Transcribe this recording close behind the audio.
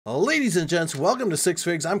Ladies and gents, welcome to Six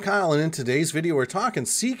Figs. I'm Kyle, and in today's video, we're talking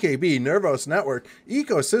CKB Nervos Network,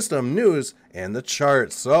 ecosystem news, and the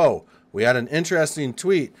charts. So, we had an interesting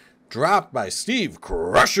tweet dropped by Steve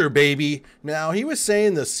Crusher Baby. Now, he was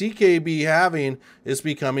saying the CKB halving is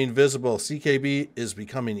becoming visible. CKB is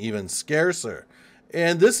becoming even scarcer.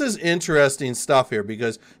 And this is interesting stuff here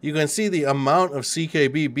because you can see the amount of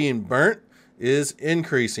CKB being burnt is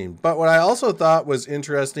increasing. But what I also thought was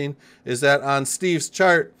interesting is that on Steve's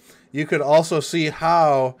chart, you could also see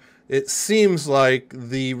how it seems like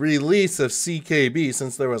the release of CKB,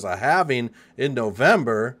 since there was a halving in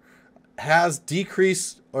November, has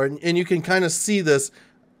decreased, and you can kind of see this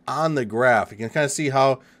on the graph. You can kind of see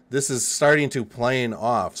how this is starting to playing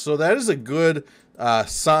off. So that is a good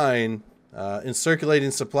sign in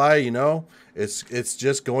circulating supply. You know, it's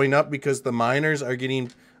just going up because the miners are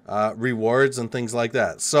getting rewards and things like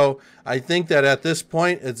that. So I think that at this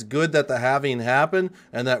point, it's good that the halving happened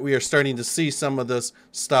and that we are starting to see some of this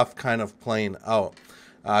stuff kind of playing out.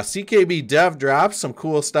 CKB Dev drops some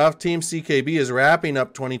cool stuff. Team CKB is wrapping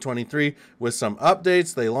up 2023 with some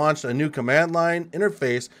updates. They launched a new command line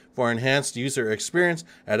interface for enhanced user experience,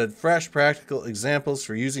 added fresh practical examples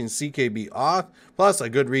for using CKB auth, plus a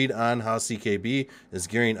good read on how CKB is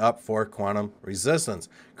gearing up for quantum resistance.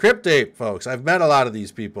 Cryptape, folks. I've met a lot of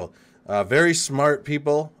these people. Very smart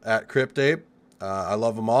people at Cryptape. I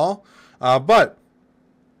love them all. But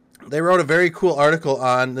they wrote a very cool article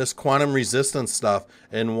on this quantum resistance stuff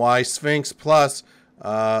and why Sphinx Plus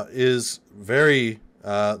is very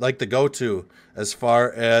like the go-to as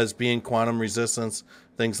far as being quantum resistance,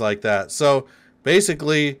 things like that. So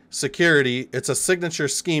basically, security, it's a signature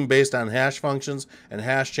scheme based on hash functions and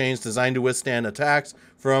hash chains designed to withstand attacks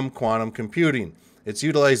from quantum computing. Its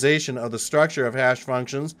utilization of the structure of hash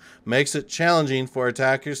functions makes it challenging for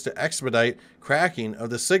attackers to expedite cracking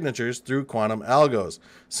of the signatures through quantum algos.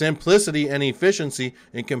 Simplicity and efficiency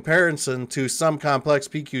in comparison to some complex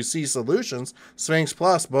PQC solutions, Sphinx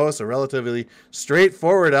Plus boasts a relatively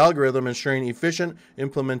straightforward algorithm ensuring efficient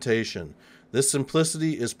implementation. This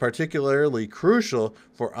simplicity is particularly crucial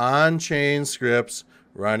for on-chain scripts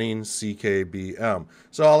running CKBM.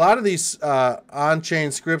 So a lot of these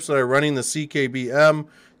on-chain scripts that are running the CKBM,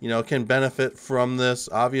 you know, can benefit from this.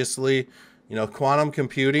 Obviously, you know, quantum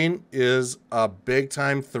computing is a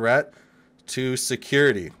big-time threat to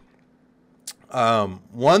security.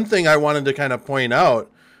 One thing I wanted to kind of point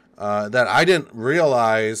out that I didn't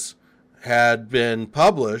realize had been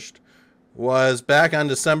published was back on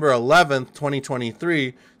December 11th,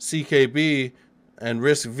 2023, CKB and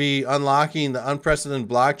RISC-V Unlocking the Unprecedented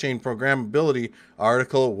Blockchain Programmability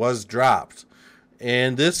article was dropped.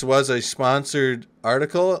 And this was a sponsored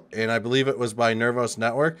article, and I believe it was by Nervos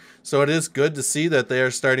Network. So it is good to see that they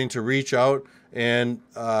are starting to reach out and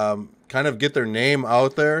kind of get their name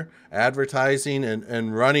out there, advertising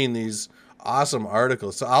and running these awesome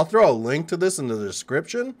articles. So I'll throw a link to this in the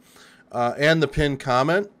description and the pinned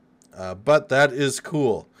comment, but that is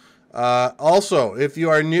cool. Also, if you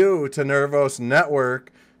are new to Nervos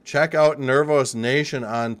Network, check out Nervos Nation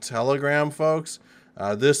on Telegram, folks.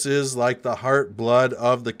 This is like the heart blood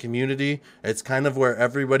of the community. It's kind of where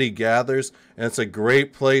everybody gathers, and it's a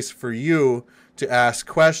great place for you to ask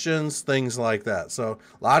questions, things like that. So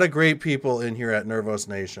a lot of great people in here at Nervos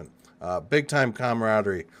Nation. Big time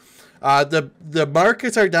camaraderie. The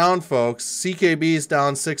markets are down, folks. CKB is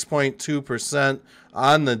down 6.2%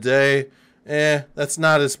 on the day. That's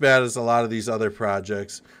not as bad as a lot of these other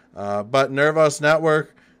projects. But Nervos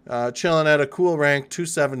Network chilling at a cool rank,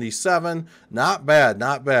 277. Not bad,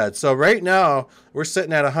 not bad. So right now, we're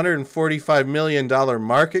sitting at $145 million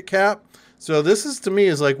market cap. So this is, to me,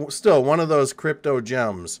 is like still one of those crypto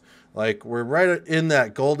gems. Like, we're right in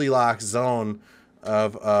that Goldilocks zone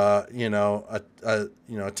of, you know, a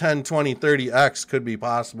 10, 20, 30x could be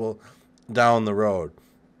possible down the road.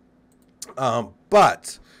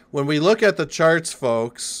 But when we look at the charts,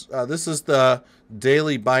 folks, this is the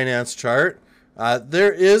daily Binance chart.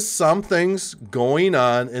 There is some things going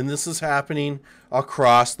on, and this is happening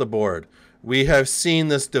across the board. We have seen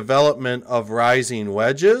this development of rising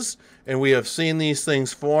wedges, and we have seen these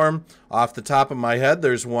things form. Off the top of my head,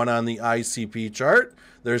 there's one on the ICP chart.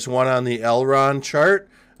 There's one on the Elrond chart.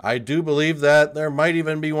 I do believe that there might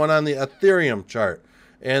even be one on the Ethereum chart.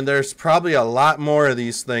 And there's probably a lot more of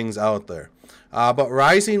these things out there. But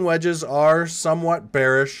rising wedges are somewhat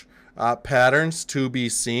bearish patterns to be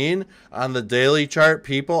seen. On the daily chart,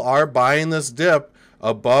 people are buying this dip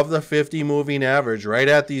above the 50 moving average, right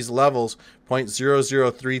at these levels,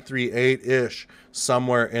 0.00338-ish,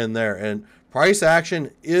 somewhere in there. And price action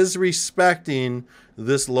is respecting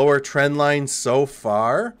this lower trend line so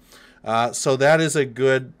far. So that is a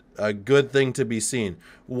good thing to be seen.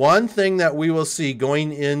 One thing that we will see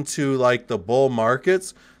going into like the bull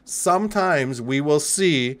markets, sometimes we will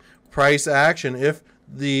see price action. If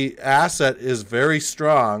the asset is very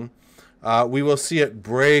strong, we will see it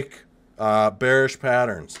break bearish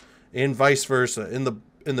patterns, and vice versa.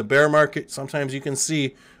 In the bear market, sometimes you can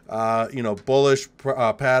see bullish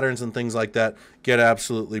patterns and things like that get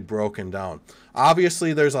absolutely broken down.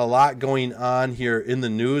 Obviously, there's a lot going on here in the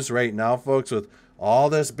news right now, folks, with all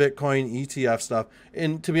this Bitcoin ETF stuff.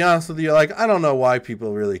 And to be honest with you, like, I don't know why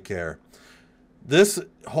people really care. This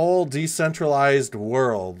whole decentralized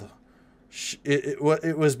world, it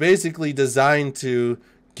was basically designed to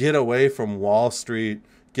get away from Wall Street,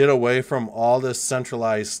 get away from all this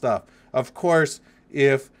centralized stuff. Of course,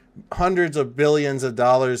 if hundreds of billions of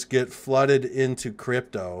dollars get flooded into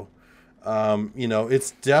crypto,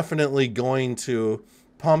 it's definitely going to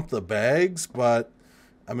pump the bags. But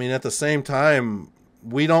I mean, at the same time,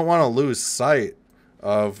 we don't want to lose sight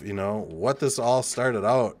of, what this all started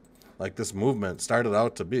out, like this movement started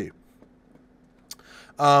out to be.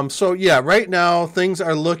 So yeah, right now things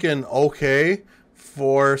are looking okay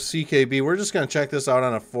for CKB. We're just going to check this out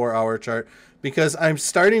on a 4-hour chart, because I'm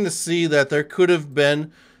starting to see that there could have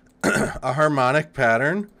been a harmonic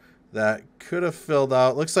pattern that could have filled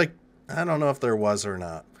out. Looks like, I don't know if there was or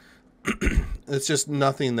not. It's just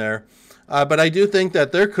nothing there. But I do think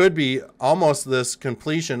that there could be almost this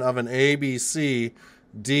completion of an ABCDE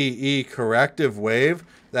corrective wave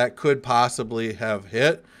that could possibly have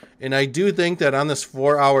hit. And I do think that on this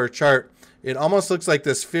 4-hour chart, it almost looks like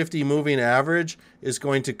this 50 moving average is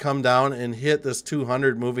going to come down and hit this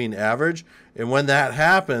 200 moving average. And when that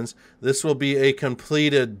happens, this will be a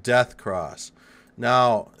completed death cross.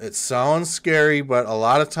 Now, it sounds scary, but a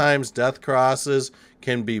lot of times death crosses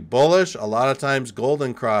can be bullish. A lot of times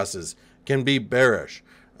golden crosses can be bearish.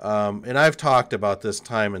 And I've talked about this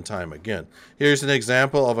time and time again. Here's an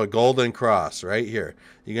example of a golden cross right here.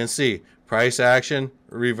 You can see price action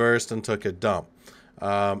reversed and took a dump.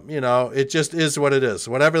 It just is what it is.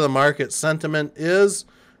 Whatever the market sentiment is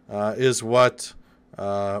what,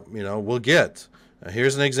 we'll get.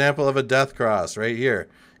 Here's an example of a death cross right here.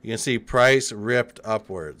 You can see price ripped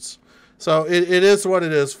upwards. So it is what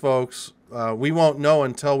it is, folks. We won't know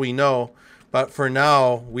until we know. But for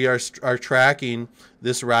now, we are tracking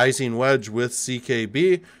this rising wedge with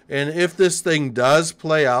CKB. And if this thing does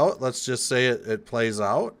play out, let's just say it plays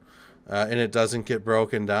out and it doesn't get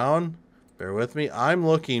broken down, bear with me. I'm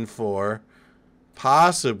looking for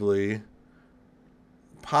possibly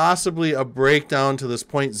a breakdown to this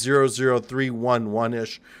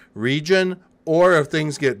 0.00311-ish region, or if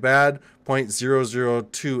things get bad,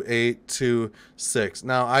 0.002826.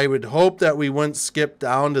 Now, I would hope that we wouldn't skip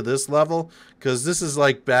down to this level, because this is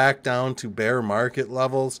like back down to bear market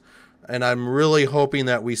levels. And I'm really hoping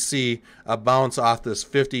that we see a bounce off this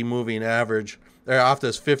 50 moving average, or off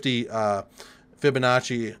this 50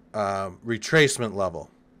 Fibonacci retracement level.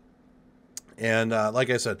 And like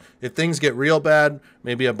I said, if things get real bad,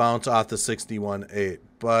 maybe a bounce off the 61.8.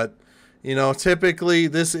 But, typically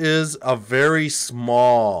this is a very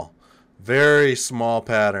small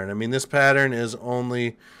pattern. I mean, this pattern is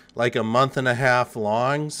only like a month and a half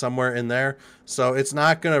long, somewhere in there. So it's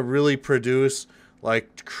not going to really produce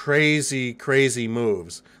like crazy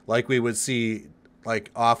moves like we would see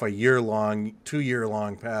like off a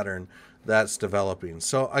 2-year-long pattern that's developing.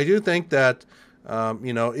 So I do think that,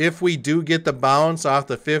 if we do get the bounce off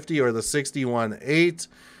the 50 or the 61.8,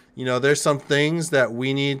 there's some things that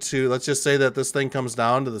we need to, let's just say that this thing comes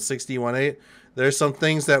down to the 61.8. There's some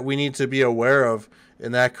things that we need to be aware of,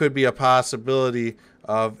 and that could be a possibility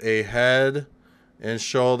of a head and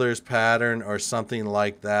shoulders pattern or something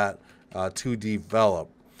like that to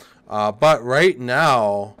develop. But right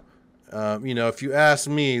now, if you ask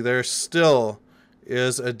me, there still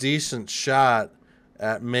is a decent shot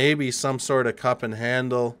at maybe some sort of cup and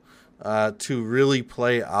handle to really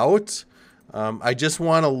play out. I just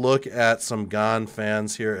want to look at some GAN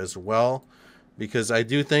fans here as well, because I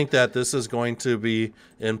do think that this is going to be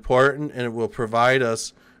important, and it will provide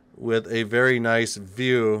us with a very nice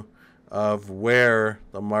view of where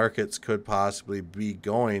the markets could possibly be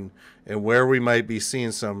going and where we might be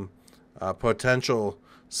seeing some potential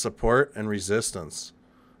support and resistance.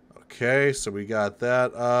 Okay, so we got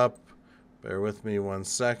that up. Bear with me 1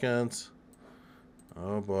 second.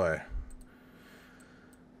 Oh boy.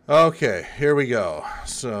 Okay, here we go.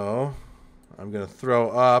 So I'm going to throw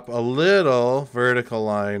up a little vertical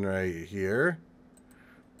line right here.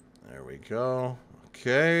 There we go.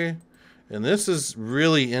 Okay. And this is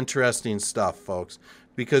really interesting stuff, folks,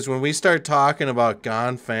 because when we start talking about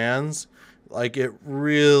GAN fans, Like, it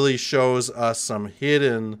really shows us some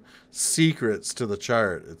hidden secrets to the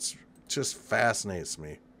chart. It's just fascinates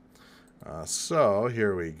me. So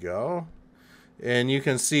here we go. And you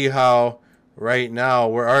can see how right now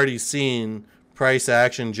we're already seeing price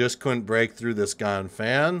action just couldn't break through this gone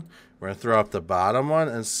fan. We're going to throw up the bottom one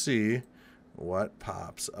and see what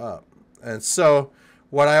pops up. And so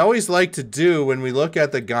what I always like to do when we look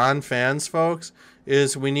at the gone fans, folks,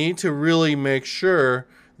 is we need to really make sure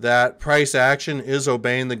that price action is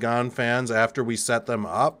obeying the gone fans after we set them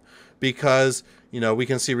up, because, you know, we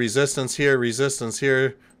can see resistance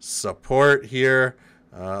here, support here,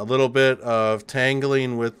 a little bit of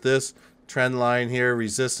tangling with this trend line here,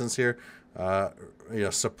 resistance here, you know,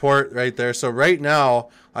 support right there. So right now,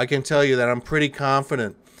 I can tell you that I'm pretty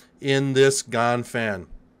confident in this gone fan.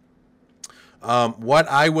 What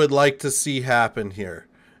I would like to see happen here,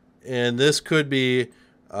 and this could be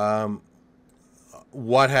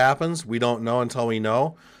what happens, we don't know until we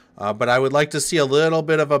know, but I would like to see a little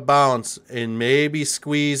bit of a bounce and maybe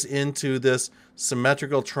squeeze into this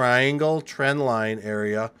symmetrical triangle trend line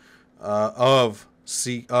area of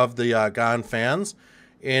the gone fans.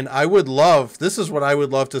 And I would love, this is what I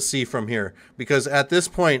would love to see from here, because at this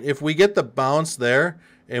point, if we get the bounce there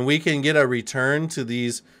and we can get a return to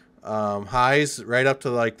these highs right up to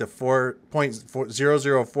like the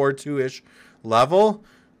 4.0042-ish level,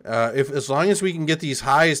 as long as we can get these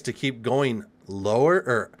highs to keep going lower,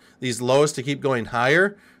 or these lows to keep going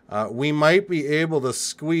higher, we might be able to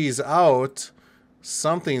squeeze out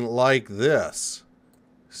something like this.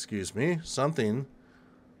 Excuse me, something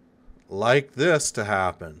like this to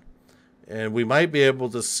happen. And we might be able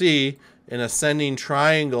to see an ascending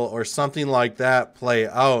triangle or something like that play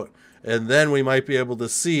out. And then we might be able to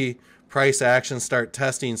see price action start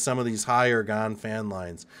testing some of these higher gone fan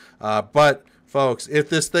lines. But folks, if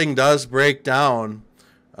this thing does break down,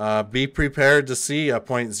 be prepared to see a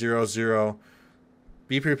 0.00.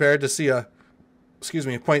 Be prepared to see a, excuse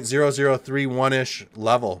me, 0.0031-ish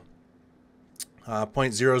level,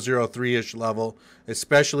 0.003-ish level,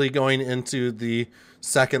 especially going into the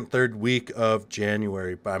second, third week of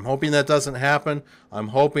January. But I'm hoping that doesn't happen. I'm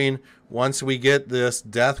hoping once we get this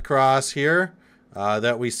death cross here,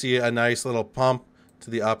 that we see a nice little pump to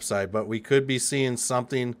the upside. But we could be seeing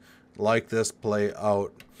something like this play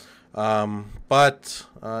out.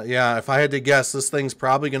 Yeah, if I had to guess, this thing's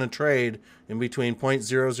probably going to trade in between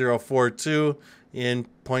 0.0042 and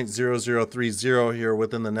 0.0030 here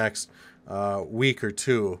within the next week or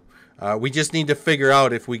two. We just need to figure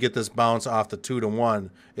out if we get this bounce off the 2-to-1,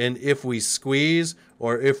 and if we squeeze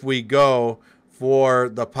or if we go for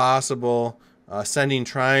the possible ascending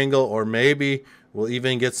triangle, or maybe we'll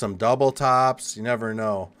even get some double tops. You never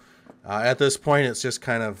know. At this point, it's just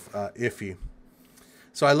kind of iffy.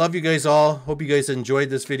 So I love you guys all. Hope you guys enjoyed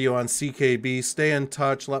this video on CKB. Stay in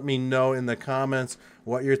touch. Let me know in the comments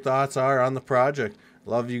what your thoughts are on the project.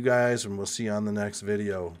 Love you guys, and we'll see you on the next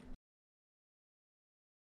video.